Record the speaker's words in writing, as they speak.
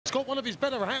He's got one of his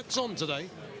better hats on today.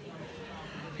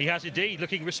 He has indeed,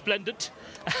 looking resplendent.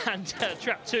 And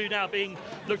trap 2 now being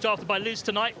looked after by Liz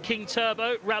tonight. King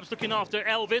Turbo, Rabs looking after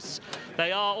Elvis.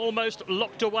 They are almost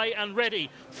locked away and ready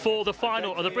for the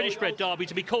final of the British Bred Derby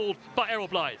to be called by Errol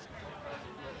Blythe.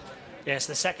 Yes,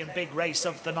 the second big race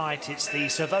of the night. It's the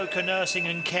Servoca Nursing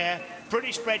and Care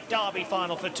British Bred Derby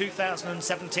final for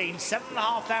 2017.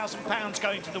 £7,500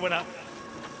 going to the winner.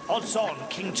 Odds on,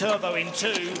 King Turbo in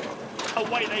 2.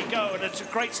 Away they go, and it's a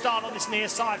great start on this near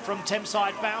side from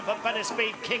Thameside bound, but better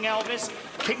speed, King Elvis.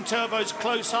 King Turbo's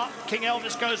close up. King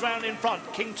Elvis goes round in front.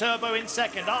 King Turbo in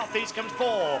second. After these comes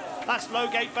 4. That's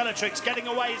Lowgate Bellatrix. Getting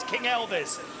away is King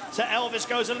Elvis. So Elvis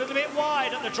goes a little bit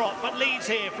wide at the drop, but leads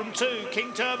here from 2.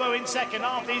 King Turbo in second.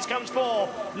 After these comes 4.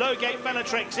 Lowgate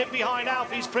Bellatrix in behind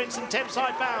Alfie's Prince and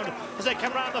Thameside bound. As they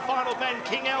come round the final bend,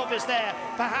 King Elvis there,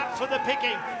 perhaps for the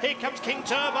picking. Here comes King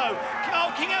Turbo.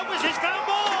 Oh, King Elvis has found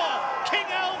more! King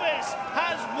Elvis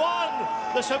has won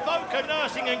the Servoca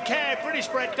Nursing and Care British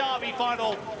Bred Derby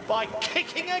final by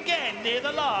kicking again near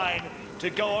the line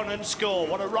to go on and score.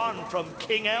 What a run from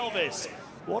King Elvis.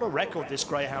 What a record this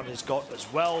greyhound has got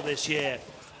as well this year.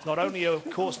 Not only, of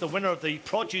course, the winner of the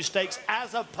Produce Stakes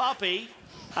as a puppy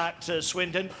at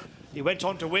Swindon, he went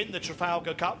on to win the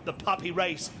Trafalgar Cup, the puppy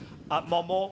race at Monmore.